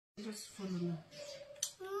Just follow me.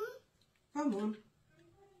 Come on.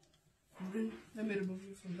 Let me remove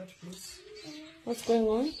you from that place. What's going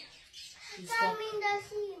on? I'm in the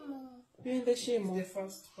shimo. You're in the shimo? The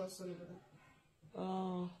first person over there.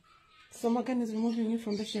 Oh. So Morgan is removing you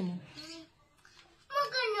from the shimo?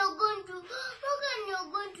 Morgan, you're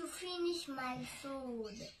going to finish my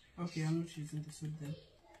food. Okay, I'm not using the soup then.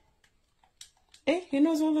 Eh? He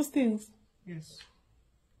knows all those things? Yes.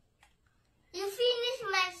 You finished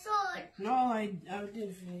my sword. No, I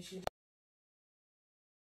didn't finish it.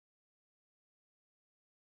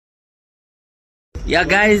 Yeah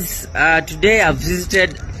guys, today I've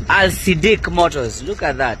visited Al Siddiq Motors. Look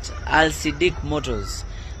at that, Al Siddiq Motors,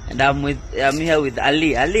 and I'm here with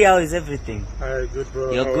Ali. Ali, how is everything? Hi, good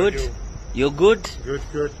bro. You're how good? Are you? You're good?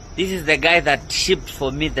 Good. This is the guy that shipped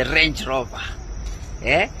for me the Range Rover.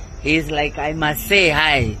 Yeah, he's like, I must say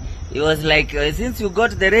hi. He was like, since you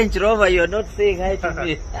got the Range Rover, you're not saying hi to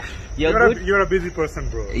me. You're good? You're a busy person,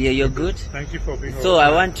 bro. Yeah, you're good. Thank you for being So over.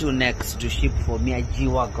 I want you next to ship for me a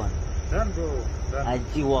G-Wagon. Done, bro. Done. A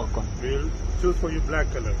G-Wagon. We'll choose for you black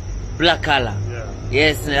color. Black color. Yeah.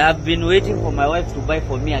 Yes, I've been waiting for my wife to buy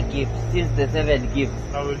for me a gift since the 7th gift.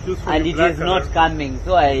 I will choose for And you it black is color. not coming,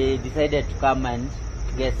 so I decided to come and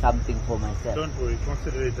get something for myself. Don't worry,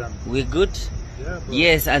 consider it done. We good? Yeah, bro.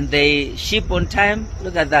 Yes, and they ship on time.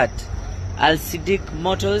 Look at that. Al Siddiq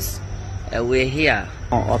Motors, we're here.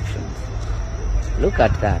 More options. Look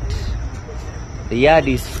at that. The yard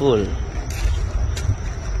is full.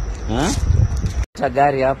 Huh?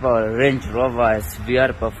 Gari hapa Range Rover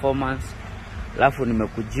SVR Performance. Alafu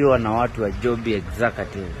nimekujiwa na watu wa Joby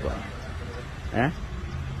Executive bwana.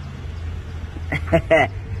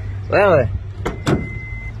 Wewe.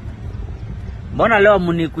 Mbona leo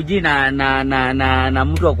mnikuji na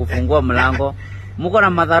mtu wa kufungua mlango? Mko na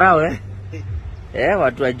madharau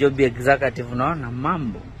watu wa Joby Executive unaona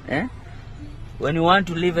mambo when you want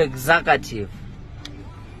to live executive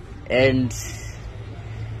and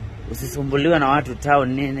usisumbuliwe na watu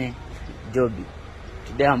town nini Joby.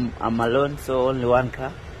 Today I'm alone, so only one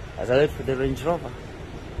car as I wait for the Range Rover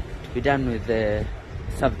to be done with the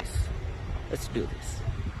service. Let's do this.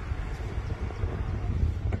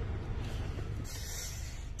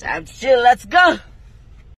 Time to chill, let's go.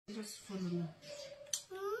 Just follow me.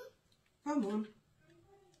 Come on.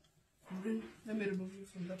 Let me remove you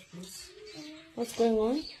from that place. What's going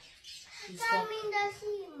on? I'm in the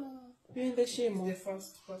shimo. You're in the shimo? The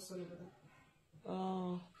first person over there.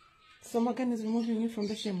 Oh. So Morgan is removing you from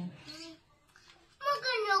the shimo?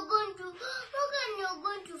 Morgan, you're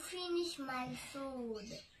going to finish my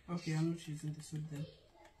food. Okay, I'm not using the soup then.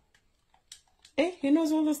 Eh? He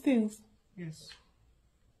knows all those things? Yes.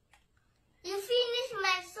 You finished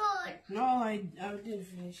my sword. No, I didn't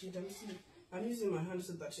finish it. I'm using my hand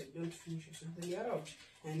so that I don't finish it. So then you're out.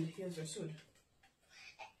 And here's your sword.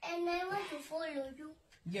 And I want to follow you.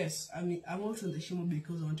 Yes, I'm also in the shimo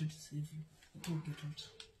because I wanted to save you. Don't get out.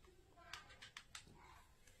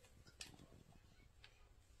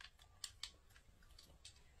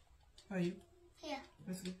 How are you? Here.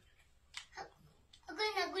 Let's go. I'm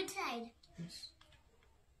going a good side. Yes.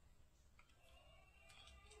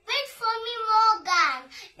 Wait for me, Morgan.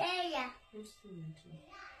 There. Let's do it.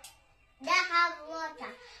 They have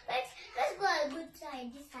water. Let's go a good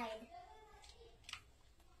side, this side.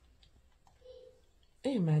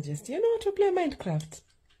 Hey, Majesty, you know how to play Minecraft?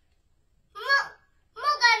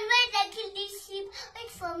 Morgan, wait, I kill this sheep.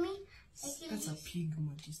 Wait for me. That's a pig,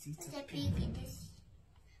 Majesty. It's a pig, it is.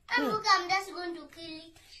 And look, I'm just going to kill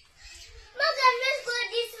it. Morgan, let's go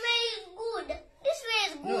this way is good. This way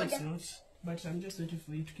is good. No, it's not. But I'm just waiting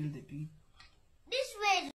for you to kill the pig. This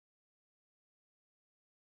way is